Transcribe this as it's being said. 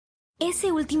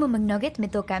Ese último McNugget me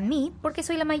toca a mí porque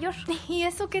soy la mayor. ¿Y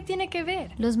eso qué tiene que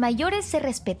ver? Los mayores se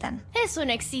respetan. Eso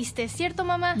no existe, ¿cierto,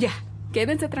 mamá? Ya,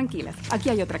 quédense tranquilas. Aquí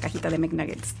hay otra cajita de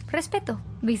McNuggets. Respeto,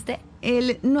 ¿viste?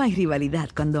 No hay rivalidad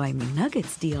cuando hay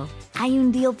McNuggets deal. Hay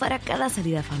un deal para cada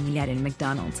salida familiar en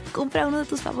McDonald's. Compra uno de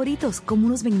tus favoritos, como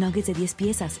unos McNuggets de 10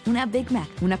 piezas, una Big Mac,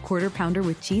 una Quarter Pounder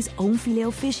with Cheese o un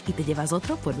Filet-O-Fish y te llevas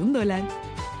otro por $1.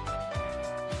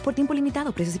 Por tiempo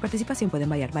limitado, precios y participación pueden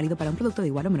variar. Válido para un producto de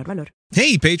igual o menor valor.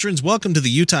 Hey, patrons, welcome to the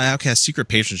Utah Outcast Secret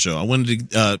Patron Show. I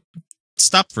wanted to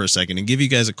stop for a second and give you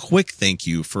guys a quick thank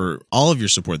you for all of your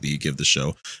support that you give the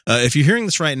show. If you're hearing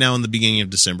this right now in the beginning of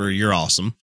December, you're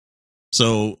awesome.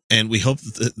 So, and we hope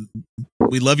that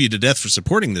we love you to death for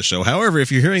supporting the show. However,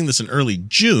 if you're hearing this in early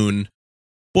June,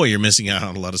 boy, you're missing out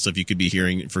on a lot of stuff you could be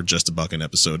hearing for just $1 an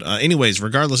episode. Anyways,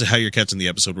 regardless of how you're catching the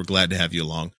episode, we're glad to have you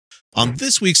along. On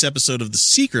this week's episode of the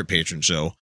Secret Patron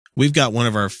Show, we've got one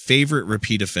of our favorite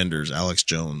repeat offenders, Alex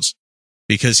Jones,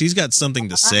 because he's got something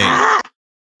to say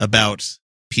about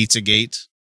Pizzagate,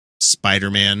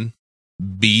 Spider-Man,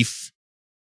 beef,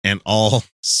 and all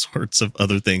sorts of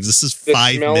other things. This is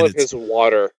 5 smell minutes. Of his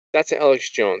water. That's Alex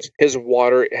Jones. His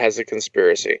water has a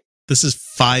conspiracy. This is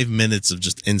 5 minutes of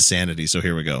just insanity. So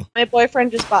here we go. My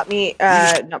boyfriend just brought me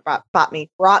a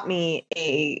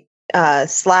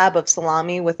slab of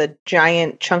salami with a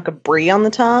giant chunk of brie on the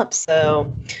top.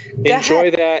 So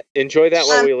enjoy that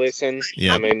while we listen.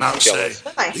 Yeah. I'll say,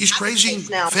 these crazy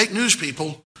fake news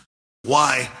people,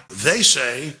 why they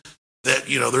say that,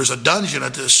 there's a dungeon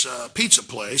at this pizza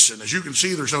place, and as you can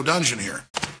see, there's no dungeon here.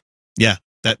 Yeah,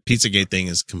 that Pizzagate thing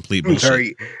is complete bullshit.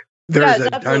 Sorry, there's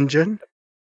a dungeon?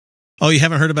 Oh, you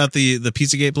haven't heard about the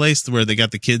Pizzagate place where they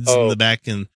got the kids in the back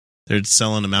and they're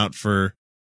selling them out for...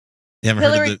 You haven't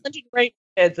Hillary heard of Clinton raped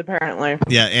kids, apparently.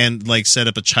 Yeah, and like set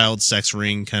up a child sex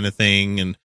ring kind of thing,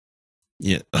 and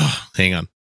yeah. Oh, hang on.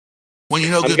 When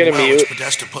you know good and well, it's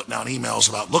Podesta putting out emails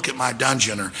about, look at my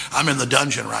dungeon, or I'm in the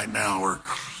dungeon right now, or,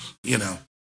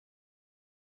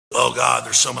 oh God,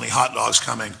 there's so many hot dogs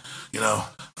coming,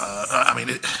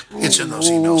 it's in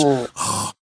those emails.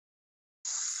 Oh.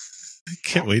 I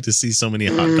can't wait to see so many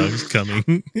hot dogs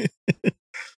coming.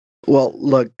 Well,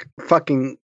 look,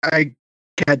 I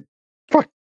can't.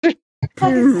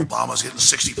 Obama's getting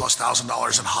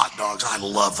 $60,000+ in hot dogs. I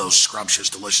love those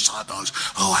scrumptious, delicious hot dogs.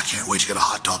 Oh, I can't wait to get a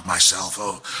hot dog myself.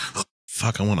 Oh.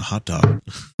 Fuck, I want a hot dog.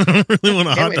 I really want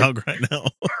a hot dog right now.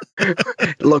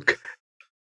 Look,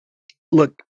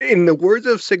 in the words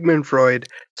of Sigmund Freud,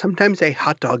 sometimes a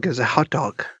hot dog is a hot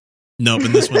dog. No,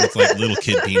 but this one looks like little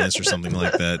kid penis or something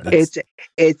like that.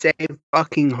 It's a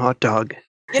fucking hot dog.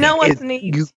 You know what's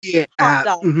neat? Hot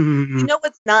dog. You know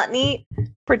what's not neat?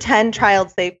 Pretend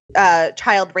child rape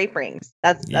rings.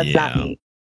 That's not neat.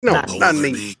 No, not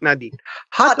neat. Not neat.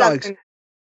 Hot dogs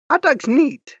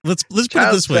neat. Let's put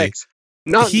it this way.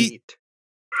 Neat.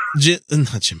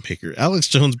 Not Jim Baker. Alex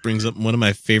Jones brings up one of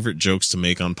my favorite jokes to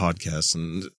make on podcasts,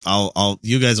 and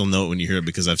you guys will know it when you hear it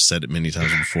because I've said it many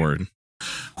times before.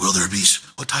 Will there be,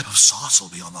 what type of sauce will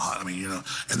be on the hot?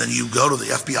 And then you go to the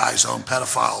FBI's own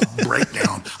pedophile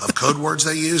breakdown of code words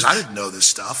they use. I didn't know this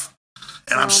stuff.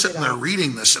 And I'm sitting there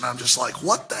reading this, and I'm just like,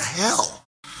 what the hell?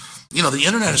 The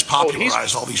internet has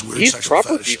popularized all these weird sexual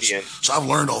fetishes. So I've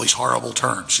learned all these horrible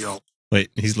terms, Wait,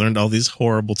 he's learned all these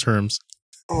horrible terms.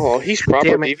 Oh, he's proper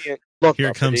deviant. Look,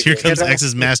 here comes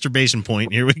X's masturbation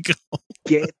point. Here we go.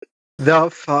 Get the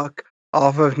fuck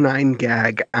off of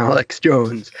 9gag, Alex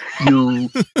Jones. You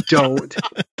don't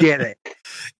get it.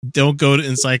 Don't go to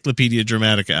Encyclopedia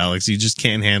Dramatica, Alex. You just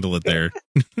can't handle it there.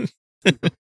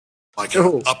 Like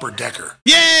an upper decker.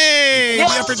 Yay! Yeah!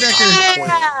 The upper decker.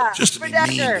 Yeah! Just to be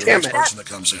mean to the next person that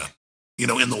comes in.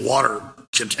 In the water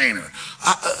container.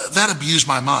 That abused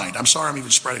my mind. I'm sorry I'm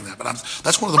even spreading that, but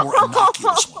that's one of the more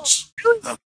innocuous ones.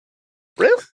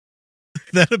 Really?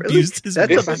 That abused his mind.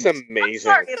 This is amazing.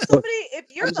 Sorry, if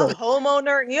you're the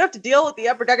homeowner and you have to deal with the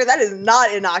upper decker, that is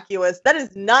not innocuous. That is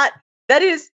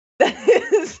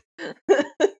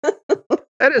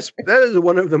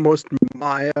one of the most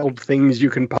mild things you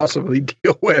can possibly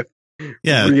deal with.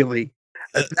 Yeah. Really.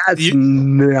 That's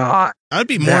not. I'd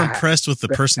be more impressed with the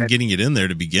person getting it in there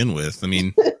to begin with.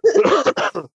 You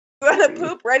got a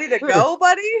poop ready to go,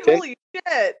 buddy? Holy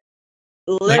shit.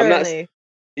 Literally.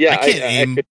 Yeah,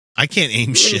 I can't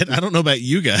aim shit. I don't know about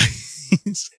you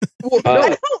guys. I don't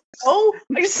know.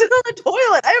 I sit on the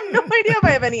toilet. I have no idea if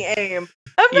I have any aim.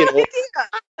 I have no idea.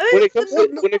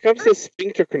 When it comes to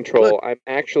sphincter control, I'm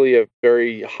actually a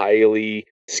very highly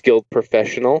skilled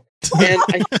professional, and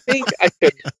I think I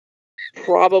could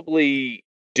probably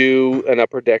do an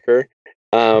upper decker,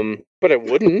 but I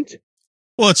wouldn't.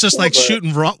 Well, it's just like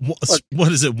shooting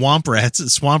what is it? Womp rats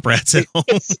and swamp rats at home.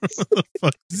 What the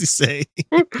fuck does he say?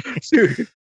 Dude.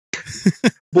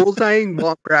 Bullseyeing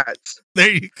womp rats.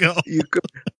 There you go. You go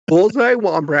bullseye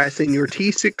womp rats in your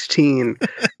T16.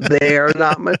 They are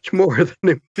not much more than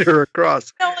a meter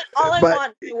across. You know what? All I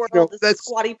want in the world is a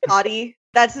squatty potty.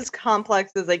 That's as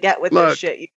complex as I get with this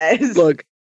shit, you guys. Look,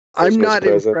 I'm not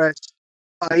impressed.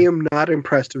 I am not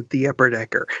impressed with the upper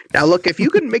decker. Now, look, if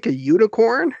you can make a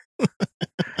unicorn,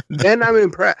 then I'm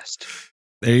impressed.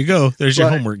 There you go. There's your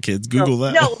homework, kids. Google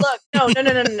that. No, look, no.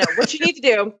 What you need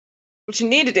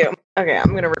to do. Okay, I'm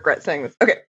going to regret saying this.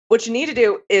 Okay, what you need to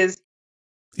do is.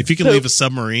 If you can leave a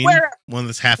submarine, one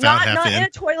that's half out, half in. Not in a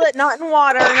toilet, not in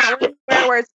water, not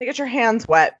where it's to get your hands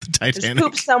wet. Titanic. Just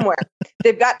poop somewhere.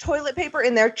 They've got toilet paper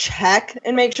in there. Check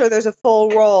and make sure there's a full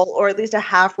roll or at least a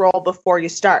half roll before you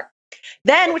start.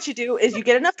 Then what you do is you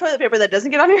get enough toilet paper that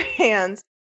doesn't get on your hands,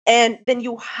 and then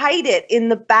you hide it in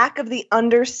the back of the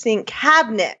under sink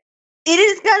cabinet. It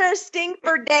is gonna stink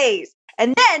for days,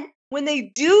 and then when they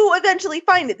do eventually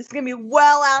find it, this is going to be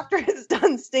well after it's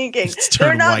done stinking.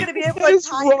 They're not going to be able to. What is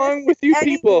wrong with you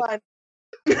people? I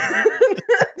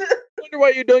wonder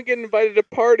why you don't get invited to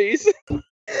parties. Have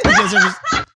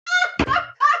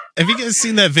you guys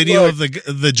seen that video of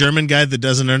the German guy that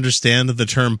doesn't understand the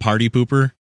term party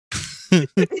pooper?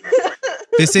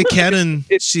 They say Karen,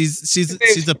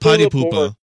 she's a party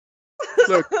pooper.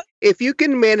 Look, if you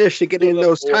can manage to get in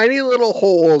those tiny little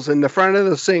holes in the front of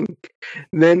the sink,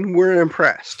 then we're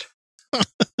impressed.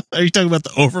 Are you talking about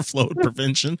the overflow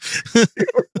prevention?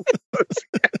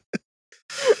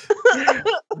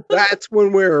 That's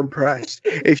when we're impressed.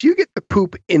 If you get the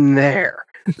poop in there,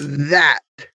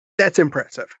 that's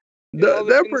impressive. The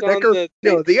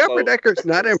upper decker is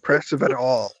not impressive at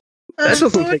all. That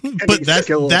doesn't take any but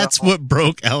that's what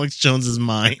broke Alex Jones's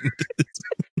mind.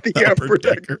 the upper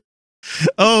decker.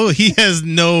 Oh, he has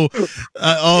no.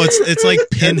 It's like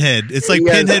Pinhead. It's like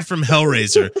Pinhead from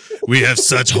Hellraiser. We have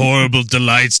such horrible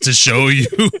delights to show you.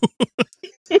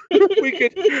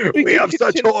 we have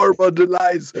such horrible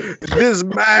delights. This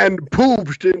man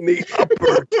pooped in the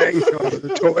upper tank of the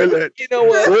toilet. You know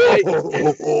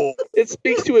what? It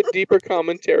speaks to a deeper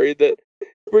commentary that,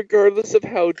 regardless of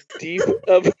how deep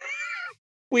of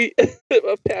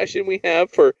a passion we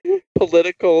have for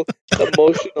political,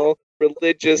 emotional,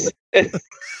 religious, and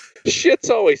shit's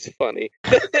always funny.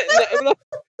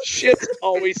 Shit's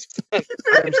always funny.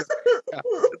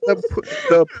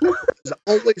 The poop is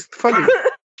always funny.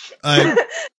 I'm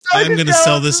going to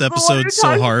sell this episode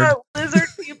so hard. Lizard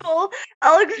people.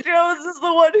 Alex Jones is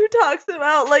the one who talks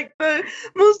about like the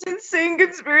most insane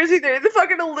conspiracy theory, the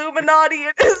fucking Illuminati,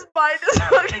 and his mind is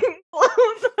fucking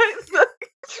blown by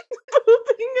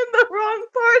pooping in the wrong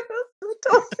part of the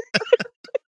toilet.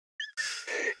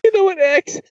 You know what,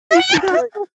 X?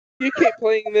 You keep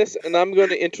playing this, and I'm going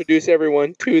to introduce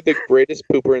everyone to the greatest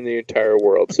pooper in the entire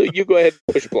world. So you go ahead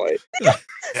and push play. Okay.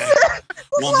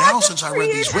 Well, now since I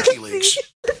read these WikiLeaks,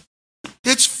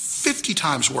 it's 50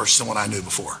 times worse than what I knew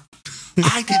before.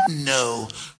 I didn't know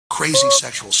crazy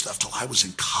sexual stuff till I was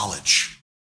in college.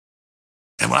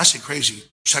 And when I say crazy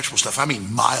sexual stuff, I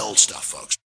mean mild stuff,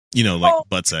 folks. You know, like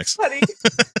butt sex.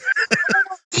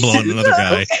 Blowing another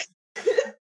guy.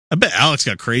 I bet Alex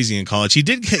got crazy in college. He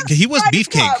was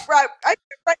beefcake.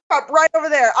 Right over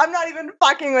there. I'm not even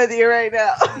fucking with you right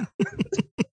now.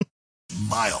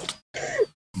 Mild.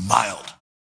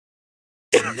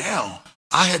 And now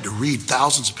I had to read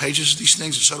thousands of pages of these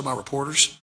things, and so do my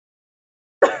reporters.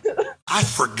 I've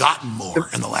forgotten more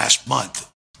in the last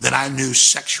month than I knew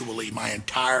sexually my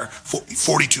entire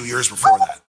 42 years before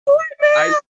that.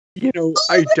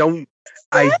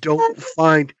 I don't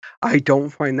find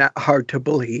that hard to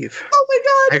believe. Oh my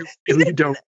god! I really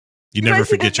don't. You never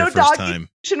forget your first time.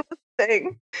 Was a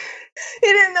thing. He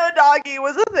didn't know doggy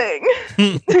was a thing.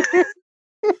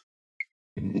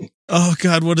 Oh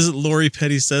god, what is it Lori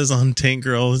Petty says on Tank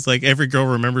Girl? It's like every girl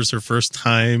remembers her first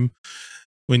time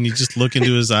when you just look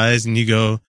into his eyes and you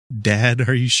go, "Dad,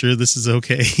 are you sure this is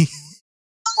okay?"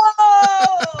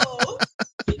 Oh!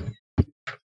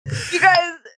 You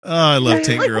guys. Oh, I love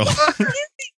Tank Girl. What do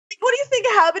you think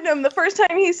happened to him the first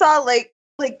time he saw like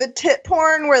the tit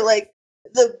porn where like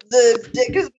the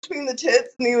dick is between the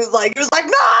tits and he was like no.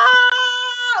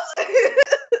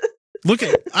 Look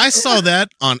at I saw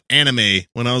that on anime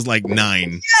when I was like 9.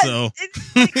 Yes, so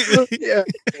yeah.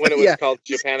 When it was called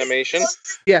Japanimation.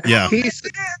 Yeah.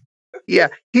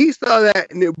 He saw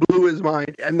that and it blew his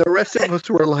mind, and the rest of us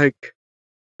were like,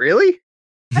 "Really?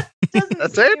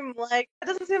 That's it? It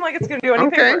doesn't seem like it's going to do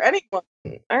anything for anyone."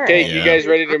 All right. Okay, you guys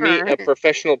ready to meet a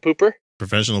professional pooper?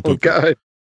 Professional Oh pooper. god.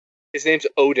 His name's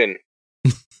Odin.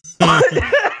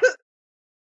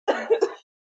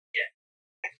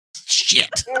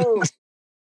 Shit.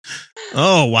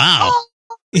 Oh, wow.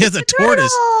 He has a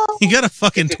tortoise. You got a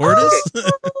fucking tortoise?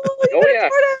 Oh, yeah.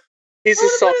 He's a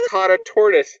sulcata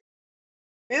tortoise.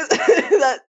 He's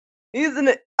not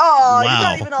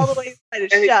Wow. even all the way inside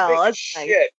his And he's shell. big as That's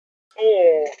shit.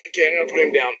 Oh, okay, I'm gonna put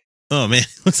him down. Oh, man.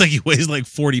 Looks like he weighs like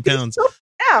 40 pounds.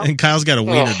 nice. And Kyle's got a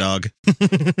wiener dog.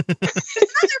 That's your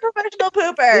professional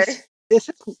pooper.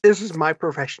 This is my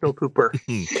professional pooper.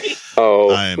 Oh,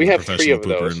 I am we a have 3 professional of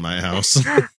pooper those. in my house.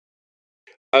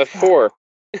 4.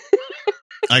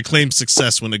 I claim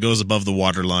success when it goes above the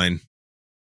water line.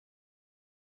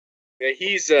 Yeah,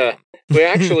 he's we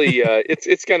actually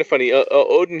it's kind of funny.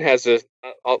 Odin has a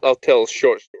I'll tell a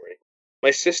short story.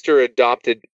 My sister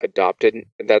adopted.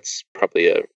 That's probably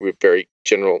a very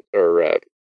general or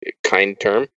kind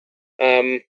term.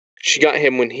 She got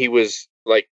him when he was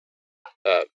like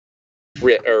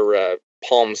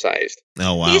palm sized.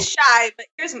 Oh, wow. He's shy, but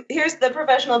here's the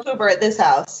professional pooper at this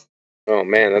house. Oh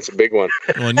man, that's a big one.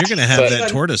 Well, and you're going to have But- that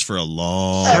tortoise for a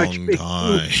long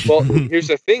time. Well, here's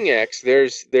the thing, X.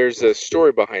 There's a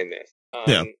story behind this.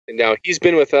 Yeah. Now he's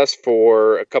been with us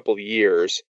for a couple of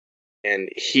years, and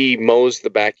he mows the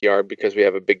backyard because we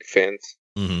have a big fence.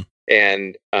 Mm-hmm.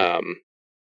 And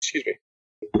excuse me.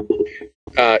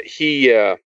 He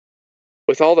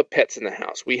with all the pets in the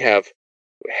house, we have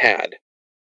had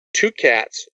 2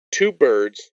 cats, 2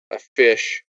 birds, a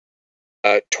fish,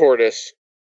 a tortoise,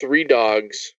 3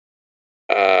 dogs.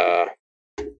 There's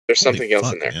something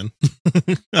else in there. Man.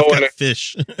 Oh, and a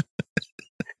fish.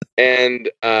 And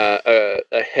a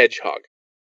hedgehog.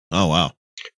 Oh, wow.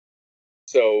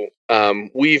 So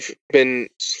we've been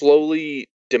slowly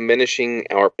diminishing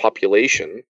our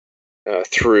population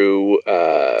through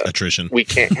attrition. We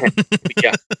can't,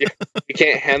 we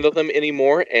can't handle them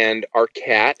anymore. And our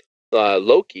cat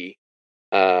Loki,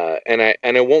 and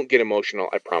I won't get emotional.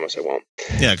 I promise I won't.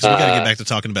 Yeah, because we got to get back to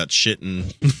talking about shit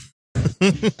and.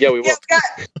 Yeah, we will.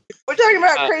 We're talking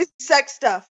about crazy sex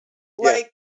stuff.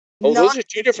 Like, oh, those are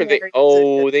 2 different things.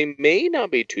 Oh, they may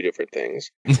not be 2 different things.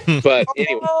 But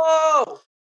anyway,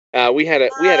 we had a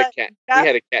cat. We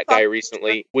had a cat die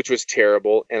recently, which was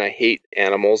terrible, and I hate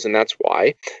animals, and that's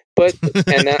why. But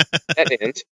and that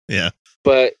ends. Yeah.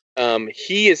 But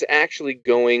he is actually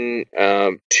going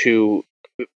to,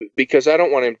 because I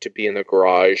don't want him to be in the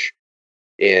garage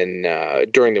in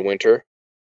during the winter.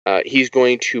 He's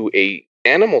going to a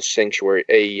animal sanctuary,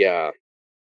 a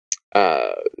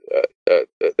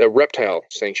reptile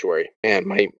sanctuary. Man,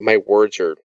 my words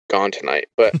are gone tonight.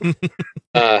 But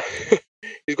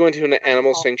he's going to an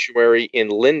animal sanctuary in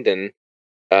Linden,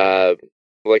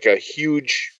 like a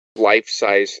huge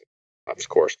life-size, of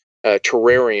course,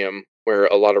 terrarium where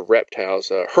a lot of reptiles.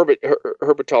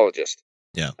 Herpetologist.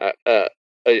 Yeah. A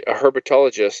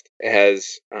herpetologist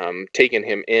has taken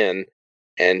him in.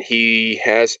 And he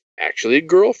has actually a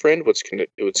girlfriend, what's gonna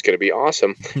be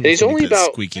awesome. And he's only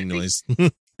about squeaking noise.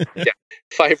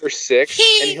 5 or 6,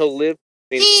 and he'll live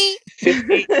between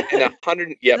 50 and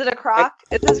 100. Yeah. Is it a croc?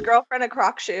 Is his girlfriend a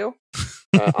croc shoe?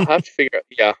 I'll have to figure out.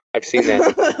 Yeah, I've seen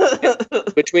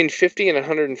that. Between 50 and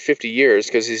 150 years,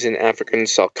 because he's in African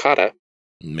sulcata.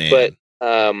 Man. But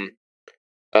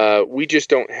we just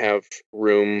don't have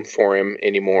room for him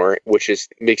anymore, which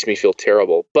makes me feel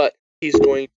terrible. But he's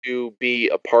going to be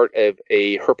a part of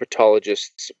a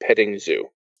herpetologist's petting zoo.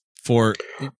 For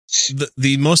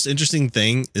the most interesting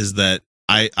thing is that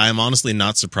I'm honestly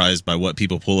not surprised by what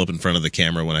people pull up in front of the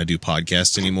camera when I do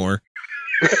podcasts anymore.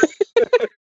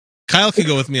 Kyle can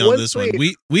go with me on this one.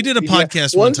 We did a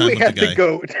podcast one time with a guy.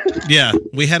 Goat. Yeah,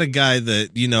 we had a guy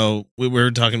that, we were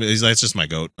talking about. He's like, it's just my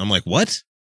goat. I'm like, what?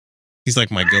 He's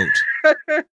like, my goat.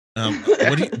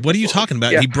 What are you talking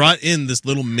about? Yeah. He brought in this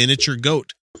little miniature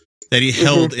goat that he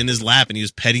held in his lap, and he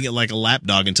was petting it like a lap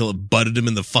dog until it butted him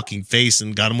in the fucking face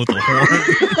and got him with a horn.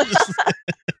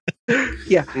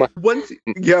 Yeah. Once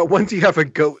you have a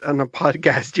goat on a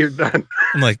podcast, you're done.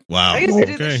 I'm like, wow. I used to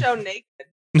do the show naked.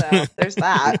 So there's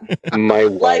that. My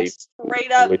Like wife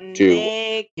straight up would do.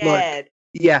 naked. Look,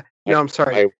 yeah. No, I'm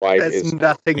sorry. My wife That's is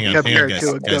nothing Hang on, compared guys,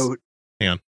 to a guys. goat. Hang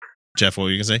on. Jeff, what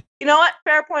were you going to say? You know what?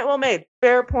 Fair point well made.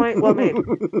 Fair point well made.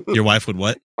 Your wife would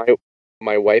what?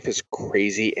 My wife is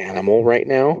crazy animal right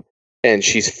now, and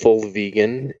she's full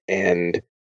vegan, and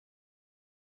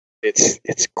it's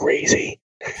crazy.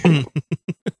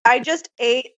 I just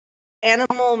ate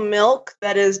animal milk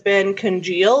that has been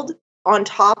congealed on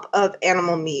top of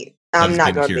animal meat. I'm That's not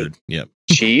been going to cured. be. Yep.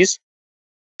 Cheese?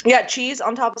 Yeah, cheese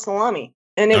on top of salami.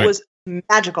 And it All right. was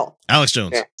magical. Alex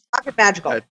Jones. Yeah. Fucking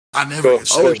magical. I never get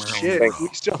sick of shit. Marilyn We Monroe.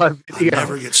 still have I video.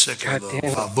 never get sick of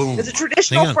the boom. It's a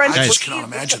traditional Hang on, French guys. I just cannot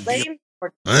imagine Lane.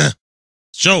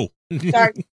 Show.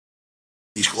 Sorry.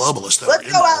 these globalists that Let's are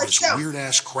in go, all Alex, this go. weird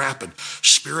ass crap and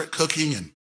spirit cooking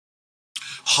and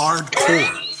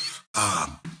hardcore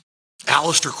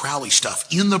Aleister Crowley stuff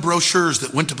in the brochures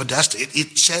that went to Podesta.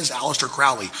 It says Aleister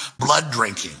Crowley blood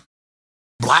drinking,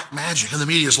 black magic, and the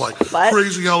media's like, What?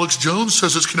 crazy Alex Jones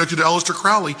says it's connected to Aleister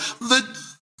Crowley.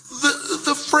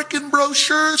 The frickin'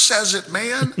 brochure says it,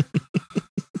 man.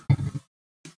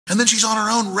 And then she's on her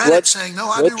own Reddit saying, no,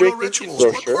 I do real rituals. Well,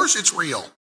 of course it's real.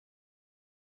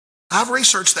 I've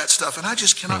researched that stuff, and I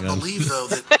just cannot believe, though,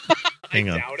 that... Hang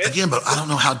on. Again, but I don't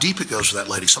know how deep it goes for that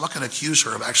lady, so I'm not going to accuse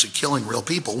her of actually killing real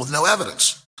people with no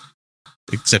evidence.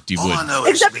 Except you All would. I know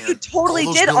is, Except man, you totally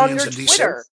all those did on billions your in DC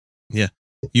Twitter. Yeah.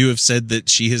 You have said that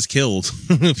she has killed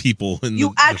people in You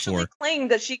the actually before.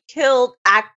 claimed that she killed,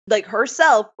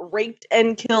 herself, raped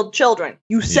and killed children.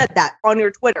 You said that on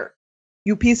your Twitter.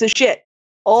 You piece of shit.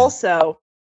 Also,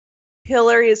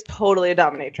 Hillary is totally a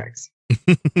dominatrix.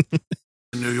 in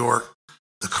New York,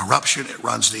 the corruption, it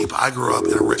runs deep. I grew up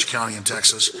in a rich county in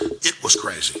Texas. It was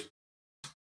crazy.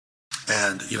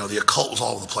 And, you know, the occult was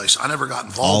all over the place. I never got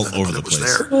involved in it, but it was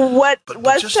there. What But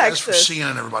was just as for Texas? CNN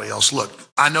and everybody else, look,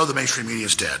 I know the mainstream media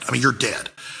is dead. I mean, you're dead.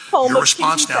 Home Your of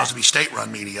response TV now is to be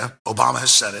state-run media. Obama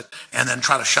has said it, and then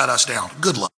try to shut us down.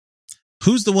 Good luck.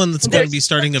 Who's the one that's going to be There's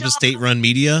starting up such a state-run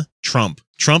media? Trump.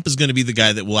 Trump is going to be the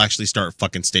guy that will actually start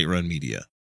fucking state-run media.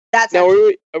 That's Now,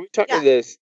 actually- are we talking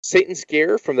this Satan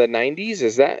scare from the 90s?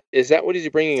 Is that what he's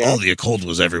bringing Oh, up? the occult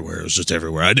was everywhere. It was just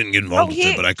everywhere. I didn't get involved with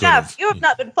it, but I could Jeff, have. you have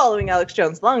not been following Alex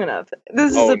Jones long enough.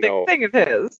 This is Oh, a big no. thing of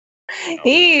his.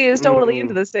 He is totally Mm.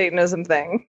 into the Satanism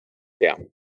thing.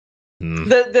 Hmm.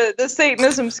 The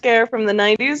Satanism scare from the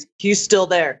 90s, he's still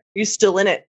there. He's still in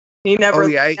it. He never, Oh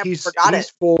yeah, never he's forgot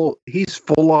it. full. He's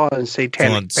full on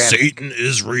satanic. On panic. Satan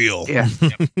is real. Yeah.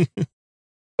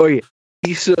 Oh yeah,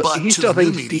 he still But he to still the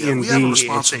new thinks media, we have a D&D is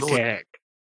responsibility. satanic.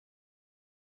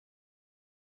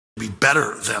 Be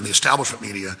better than the establishment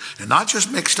media and not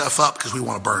just make stuff up because we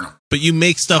want to burn them. But you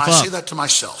make stuff I say up. that to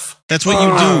myself. That's what I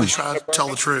you do. always try to tell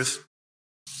the truth.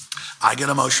 I get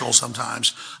emotional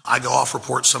sometimes. I go off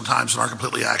reports sometimes that aren't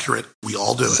completely accurate. We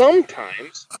all do it.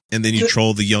 Sometimes. And then you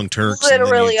troll the Young Turks.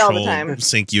 Literally and all then the you troll time.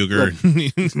 Sink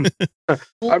Uger.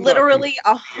 I'm Literally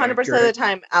not 100% of the accurate.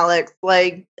 time, Alex.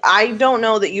 Like, I don't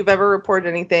know that you've ever reported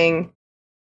anything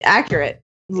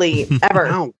accurately,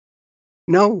 ever.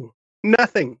 No,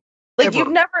 nothing. Like, ever.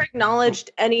 you've never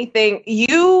acknowledged anything.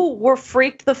 You were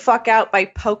freaked the fuck out by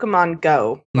Pokemon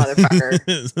Go,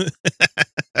 motherfucker.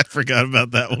 I forgot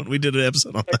about that one. We did an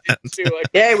episode on that.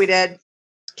 Yeah, we did.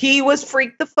 He was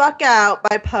freaked the fuck out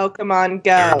by Pokemon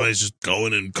Go. Everybody's just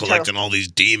going and collecting all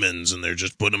these demons, and they're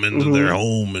just putting them into their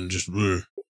home and just. And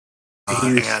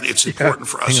it's important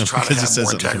for us Hang on, to try to because it have says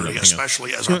more something coming integrity, up. Hang on.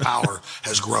 especially as our power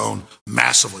has grown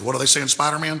massively. What do they say in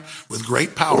Spider-Man? With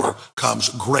great power comes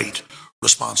great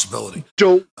responsibility.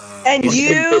 Don't. And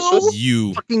you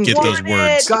You fucking get those wanted-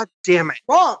 words. God damn it!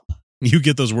 Trump. You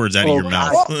get those words out of your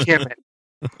mouth. God damn it!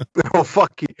 Oh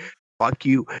fuck you! Fuck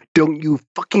you! Don't you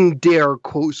fucking dare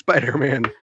quote Spider-Man.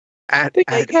 You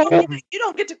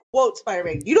don't get to quote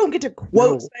Spider-Man. You don't get to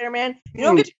quote No. Spider-Man. You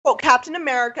don't get to quote Captain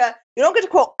America. You don't get to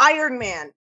quote Iron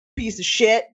Man. Piece of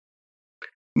shit.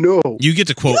 No. You get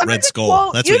to quote don't Red get to Skull.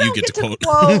 quote- That's you what you don't get to get to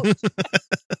quote.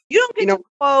 You don't get You know, to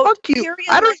quote. Fuck you! Tyrion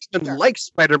I don't even Lannister. like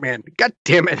Spider-Man. God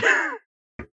damn it!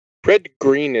 Red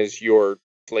green is your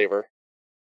flavor.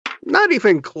 Not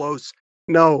even close.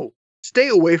 No. Stay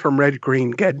away from red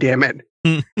green. God damn it!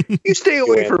 You stay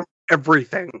away from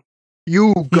everything.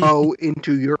 You go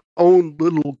into your own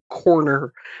little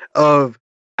corner of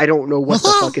I don't know what the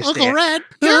fuck is that.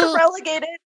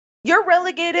 You're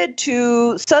relegated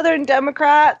to Southern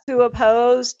Democrats who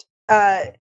opposed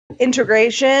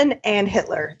integration and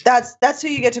Hitler. That's who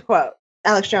you get to quote,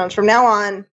 Alex Jones. From now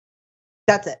on,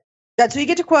 that's it. That's who you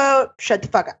get to quote. Shut the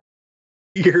fuck up.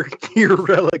 You're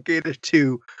relegated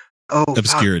to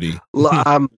Obscurity.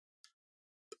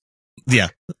 Yeah.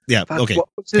 Okay.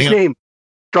 What's his Hang on. name?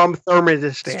 Strom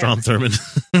Thurmondistan. Strom Thurmond.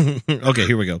 Okay,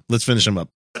 here we go. Let's finish him up.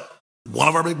 One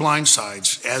of our big blind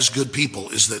sides as good people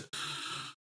is that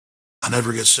I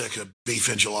never get sick of beef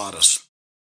enchiladas.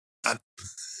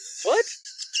 What?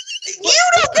 You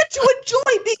don't get to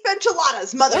enjoy beef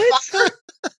enchiladas, motherfucker.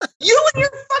 You and your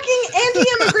fucking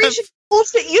anti-immigration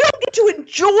bullshit. You don't get to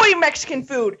enjoy Mexican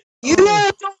food. You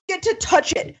don't get to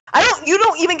touch it. You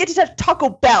don't even get to touch Taco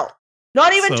Bell.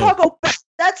 Not even So- Taco Bell.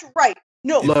 That's right.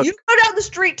 No, Look. you go down the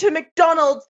street to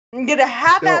McDonald's and get a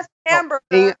half-assed hamburger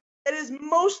Hang- that is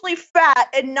mostly fat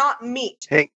and not meat.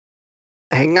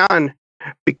 Hang on.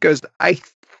 because I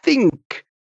think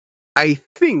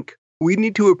we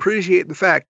need to appreciate the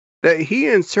fact that he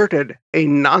inserted a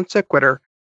non sequitur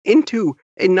into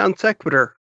a non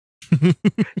sequitur.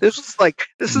 This is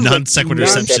non sequitur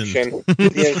reception.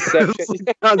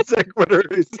 Non sequitur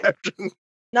reception.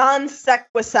 Non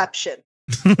sequiception.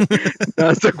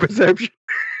 Non sequiception.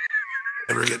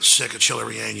 I never get sick of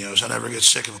chili rellenos. I never get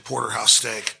sick of a porterhouse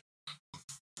steak.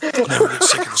 I never get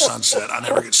sick of the sunset. I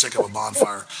never get sick of a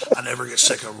bonfire. I never get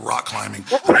sick of rock climbing.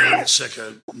 I never get sick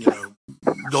of,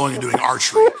 going and doing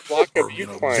archery or,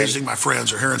 visiting my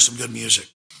friends or hearing some good music.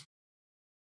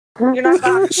 You're not I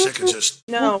never get sick of just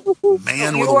man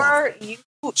with a woman. You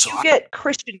get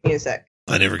Christian music.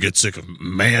 I never get sick of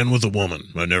man with a woman.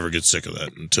 I never get sick of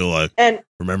that until I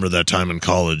remember that time in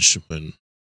college when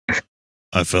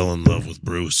I fell in love with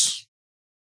Bruce.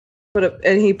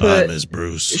 He put Miss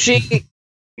Bruce. He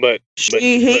put Bruce,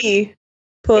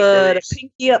 a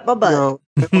pinky up my butt. No.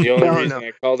 The only reason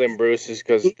I called him Bruce is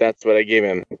because that's what I gave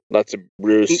him. Lots of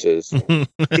Bruces.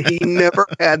 He never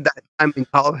had that time in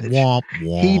college. Womp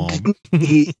womp.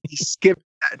 He skipped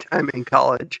that time in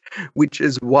college, which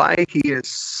is why he is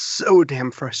so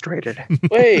damn frustrated.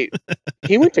 Wait,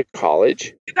 he went to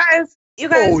college? You guys,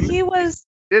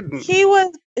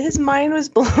 his mind was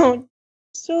blown.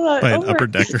 So by an upper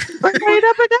decker. By an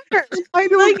upper decker. I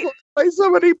don't by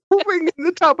somebody pooping in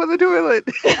the top of the toilet.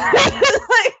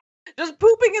 Just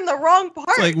pooping in the wrong part.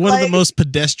 It's like one of the most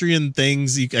pedestrian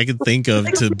things I could think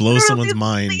of to blow someone's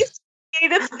mind. The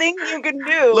creative thing you can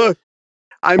do. Look,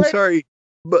 I'm sorry,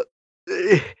 but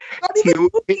not even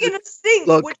pooping in a sink,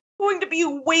 which is going to be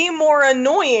way more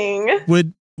annoying.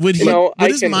 Would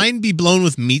his mind be blown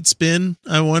with meat spin?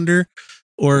 I wonder.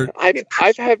 Or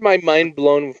I've had my mind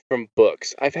blown from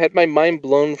books. I've had my mind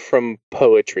blown from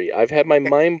poetry. I've had my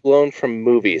mind blown from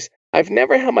movies. I've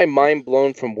never had my mind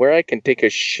blown from where I can take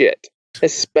a shit,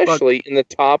 especially in the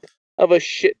top of a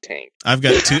shit tank. I've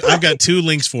got two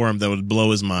links for him that would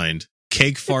blow his mind: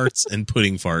 cake farts and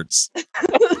pudding farts.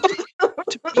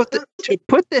 To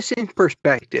put this in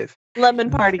perspective, lemon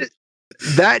party.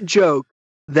 That joke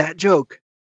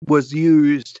was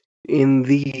used in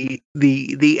the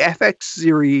FX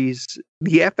series,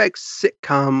 the FX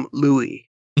sitcom Louie,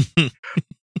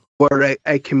 where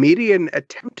a comedian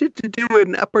attempted to do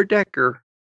an upper decker,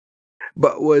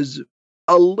 but was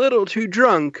a little too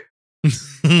drunk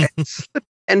and slipped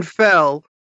and fell,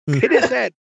 hit his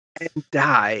head, and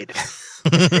died.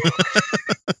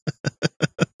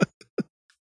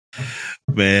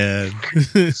 Man,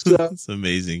 that's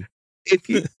amazing. If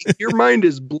your mind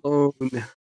is blown,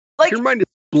 your mind is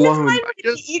blown. His mind would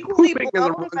be equally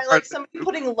blown by somebody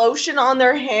putting lotion on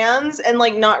their hands and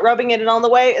not rubbing it in all the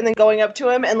way, and then going up to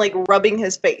him and rubbing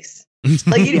his face. You'd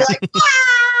be like,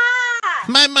 ah!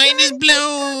 My mind is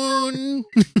blown.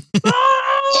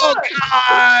 Oh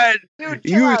God! Dude,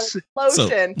 lotion. So,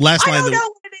 last line. I don't know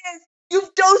what it is.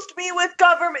 You've dosed me with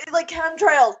government,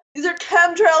 chemtrails. These are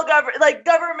chemtrail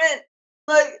government,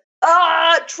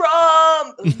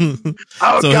 Trump.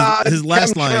 Oh so God! His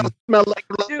last line. Smell like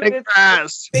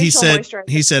grass. He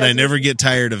said, "I never get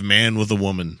tired of man with a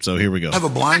woman." So here we go. I have a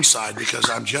blind side because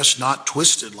I'm just not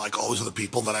twisted like all those other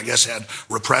people that I guess had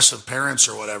repressive parents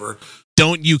or whatever.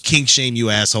 Don't you kink shame, you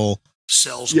asshole.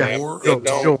 Sells more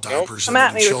adult diapers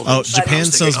than children. Oh, Japan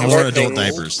sells more adult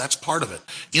diapers. That's part of it.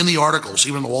 In the articles,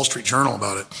 even the Wall Street Journal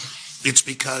about it, it's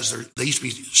because they used to be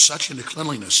such into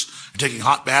cleanliness and taking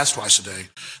hot baths twice a day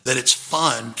that it's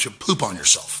fun to poop on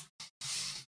yourself.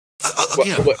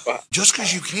 Again, just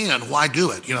because you can, why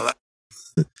do it?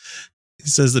 He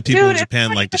says that people in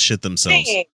Japan like to shit themselves.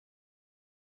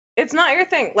 It's not your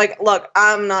thing. Look,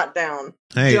 I'm not down.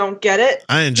 Hey, you don't get it.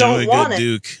 I enjoy a good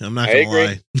Duke. I'm not gonna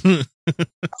lie.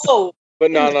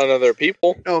 But not on other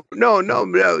people. No.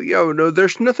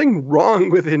 There's nothing wrong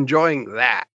with enjoying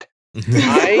that.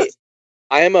 I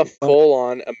am a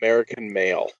full-on American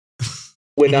male.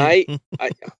 When I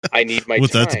need my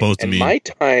What's time, that supposed to mean? My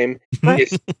time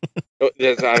is.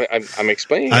 I'm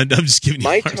explaining. I'm just giving you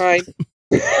my time.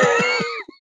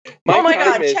 Oh my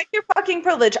God, check your fucking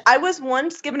privilege. I was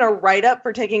once given a write-up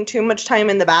for taking too much time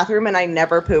in the bathroom, and I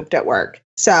never pooped at work.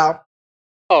 So.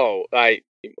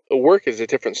 Work is a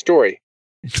different story.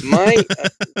 When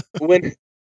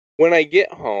I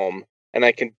get home and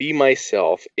I can be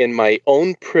myself in my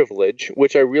own privilege,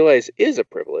 which I realize is a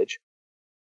privilege,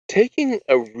 taking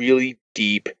a really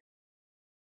deep,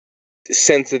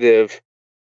 sensitive,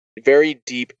 very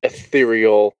deep,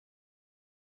 ethereal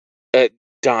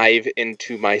dive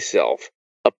into myself.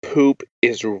 A poop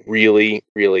is really,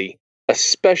 really a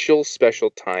special,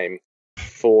 special time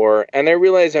for, and I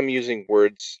realize I'm using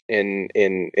words in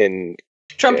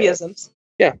Trumpisms.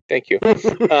 Yeah, thank you.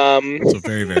 So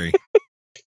very, very.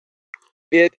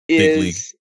 It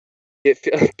is.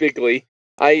 Bigly.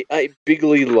 I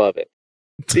bigly love it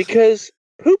because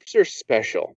poops are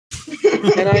special,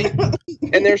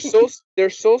 and they're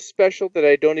so special that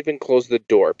I don't even close the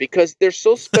door because they're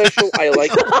so special. I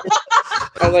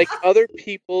like other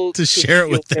people to share it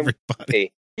with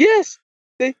everybody. Yes,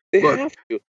 they have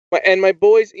to. My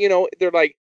boys, they're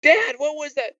like, Dad, what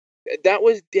was that? That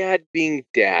was Dad being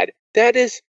Dad.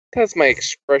 That's my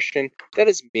expression. That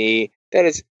is me. They're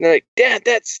like, Dad,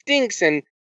 that stinks, and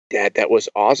Dad, that was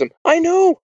awesome. I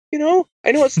know, I know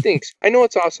it stinks. I know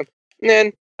it's awesome. And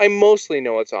then I mostly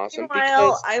know it's awesome.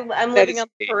 Meanwhile, I'm living on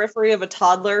the periphery of a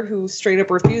toddler who straight up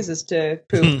refuses to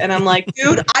poop. And I'm like,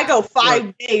 dude, I go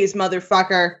 5 days,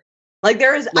 motherfucker. Like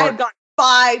I've gone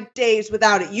 5 days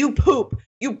without it. You poop.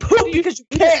 You poop because you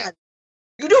can.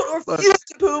 You don't refuse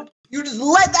to poop. You just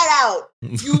let that out.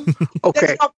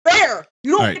 That's not fair.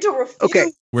 You don't get to refuse.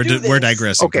 Okay. We're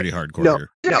digressing pretty hardcore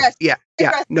here.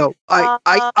 No.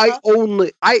 I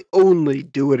only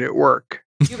do it at work.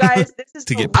 You guys, this is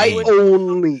to get I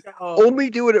only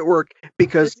do it at work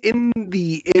because in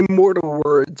the immortal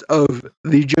words of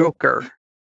the Joker,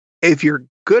 if you're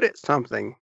good at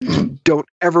something, don't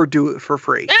ever do it for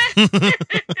free.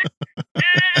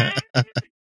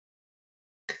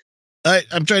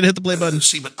 I'm trying to hit the play button.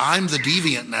 See, but I'm the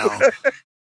deviant now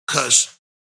because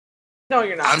no,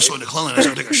 you're not. I'm so into cleanliness.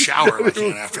 I take a shower if I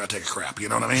can after I take a crap. You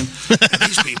know what I mean? And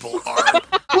these people are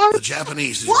the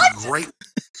Japanese. These are great.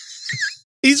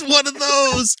 He's one of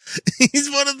those. He's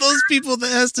one of those people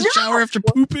that has to shower after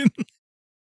pooping.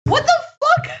 What the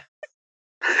fuck?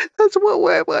 That's what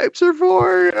wet wipes are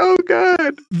for. Oh,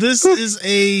 God. This is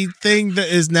a thing that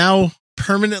is now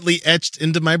permanently etched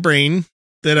into my brain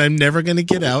that I'm never going to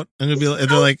get out. I'm going to be.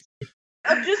 They're like.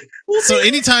 So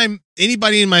anytime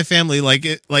anybody in my family, like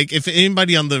if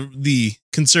anybody on the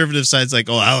conservative side's like,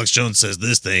 oh, Alex Jones says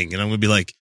this thing, and I'm going to be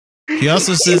like, he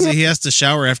also says that he has to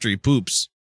shower after he poops.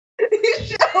 He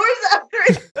showers after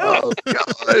he poops. Oh,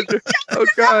 God. Oh,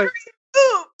 God.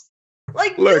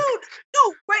 Like, dude,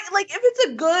 no, right? Like, if it's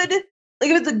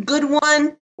a good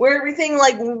one where everything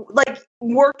like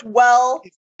worked well,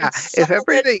 if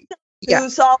everything,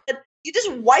 solid, you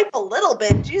just wipe a little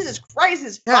bit. Jesus Christ,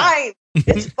 it's fine.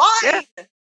 It's fine.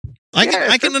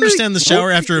 I can understand the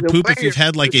shower after a poop if you've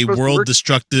had like a world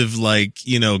destructive, like,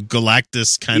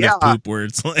 Galactus kind of poop where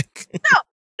it's like.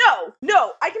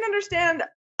 No. I can understand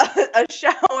a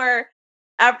shower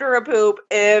after a poop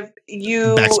if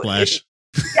you backsplash.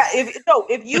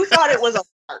 If you thought it was a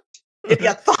fart. If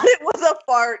you thought it was a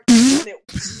fart, and it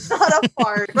was not a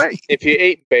fart. Right. If you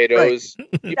ate Beto's,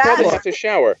 you probably have to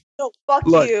shower. No, fuck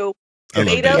you.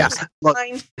 Beto's is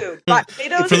fine food.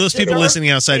 For those people listening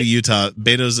outside of Utah,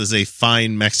 Beto's is a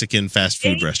fine Mexican fast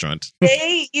food restaurant.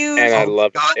 They use and I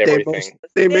love everything.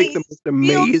 They make the most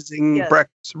amazing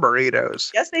breakfast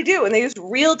burritos. Yes, they do, and they use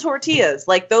real tortillas.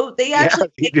 Like those, they actually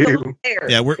make them there.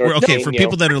 Yeah, we're okay. For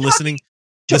people that are listening,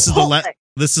 this is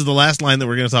the last line that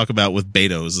we're going to talk about with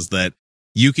Beto's is that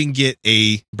you can get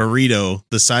a burrito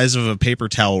the size of a paper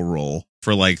towel roll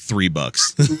for like $3.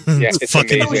 Yeah, it's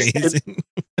fucking amazing.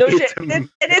 And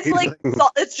it's like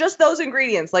it's just those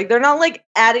ingredients. Like they're not like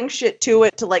adding shit to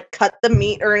it to like cut the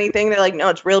meat or anything. They're like, no,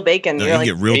 it's real bacon. No, you can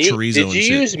get real chorizo. Did you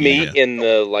use meat in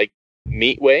the like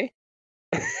meat way?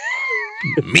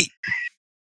 Meat.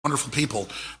 Wonderful people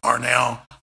are now.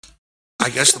 I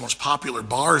guess the most popular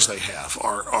bars they have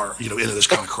are into this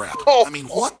kind of crap. I mean,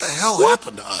 what the hell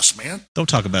happened to us, man? Don't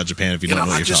talk about Japan if you don't know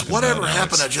what you're talking about. Whatever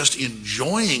happened to just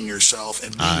enjoying yourself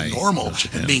and being normal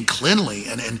and being cleanly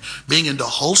and being into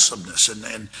wholesomeness and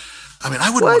I mean,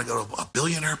 I wouldn't want to go to a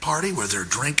billionaire party where they're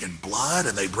drinking blood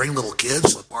and they bring little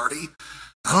kids to the party.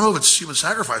 I don't know if it's human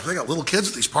sacrifice. They got little kids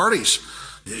at these parties.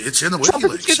 It's in the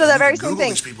WikiLeaks. You can Google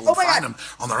these people and find them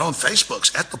on their own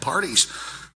Facebooks at the parties.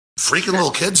 Freaking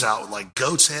little kids out with like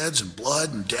goats' heads and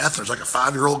blood and death. There's like a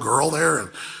 5-year-old girl there and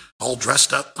all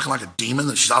dressed up, looking like a demon.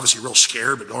 And she's obviously real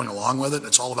scared, but going along with it. And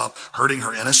it's all about hurting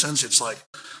her innocence. It's like,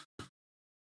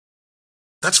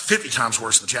 that's 50 times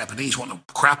worse than the Japanese wanting to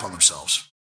crap on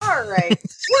themselves. All right.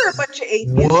 We're a bunch of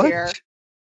atheists here.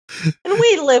 And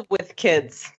we live with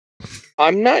kids.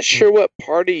 I'm not sure what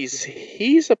parties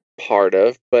he's a part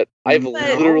of, but I've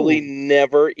literally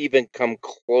never even come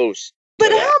close.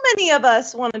 But how many of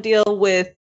us want to deal with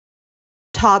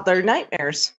toddler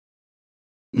nightmares?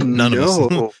 None of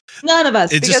us. None of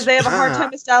us, because they have a hard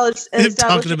time establishing.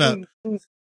 Talking about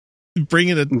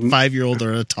bringing a 5-year-old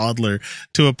or a toddler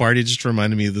to a party just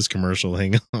reminded me of this commercial.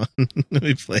 Hang on. Let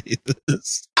me play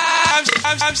this.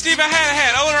 I'm Stephen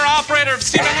Hanahan, owner and operator of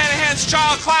Stephen Hanahan's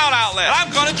Child Cloud Outlet.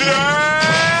 I'm going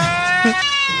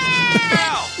to...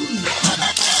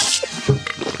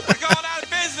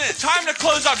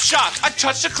 I'm shocked. I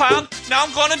touched a clown. Now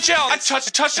I'm going to jail. I touched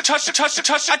the clown. Now I'm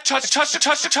going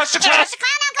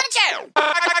to jail.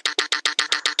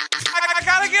 I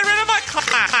gotta get rid of my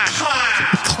clown.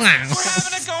 We're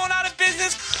having a going out of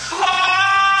business.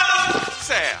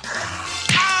 Sale.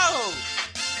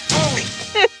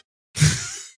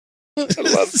 I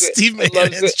love it. Steve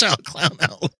Mayhem's child clown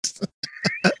out.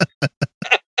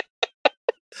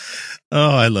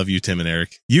 Oh, I love you, Tim and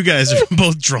Eric. You guys are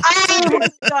both drunk. Tim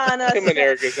and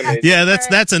Eric is amazing. Yeah,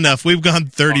 that's enough. We've gone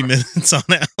 30 minutes on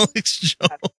Alex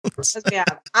Jones. Yeah,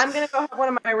 I'm gonna go have one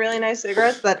of my really nice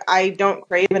cigarettes that I don't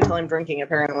crave until I'm drinking.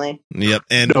 Apparently. Yep,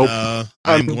 and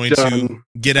I'm going to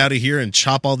get out of here and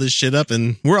chop all this shit up,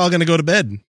 and we're all going to go to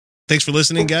bed. Thanks for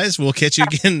listening, guys. We'll catch you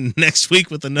again next week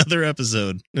with another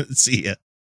episode. See ya.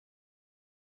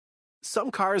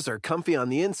 Some cars are comfy on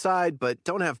the inside, but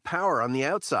don't have power on the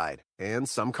outside. And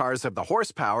some cars have the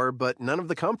horsepower, but none of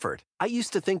the comfort. I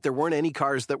used to think there weren't any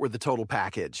cars that were the total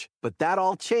package. But that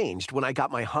all changed when I got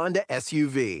my Honda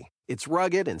SUV. It's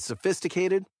rugged and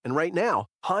sophisticated. And right now,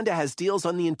 Honda has deals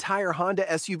on the entire Honda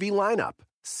SUV lineup.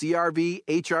 CR-V,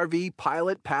 HR-V,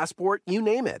 Pilot, Passport, you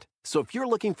name it. So if you're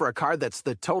looking for a car that's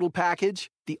the total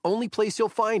package, the only place you'll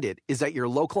find it is at your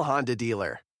local Honda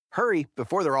dealer. Hurry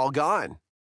before they're all gone.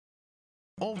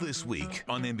 All this week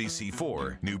on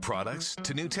NBC4, new products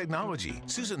to new technology.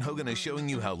 Susan Hogan is showing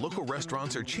you how local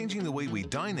restaurants are changing the way we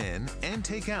dine in and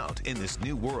take out in this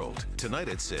new world. Tonight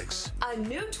at 6. A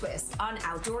new twist on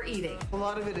outdoor eating. A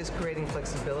lot of it is creating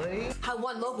flexibility. How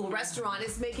one local restaurant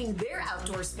is making their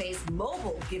outdoor space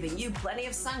mobile, giving you plenty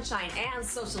of sunshine and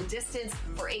social distance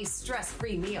for a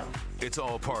stress-free meal. It's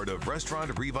all part of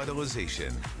restaurant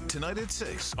revitalization. Tonight at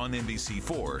 6 on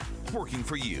NBC4, working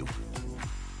for you.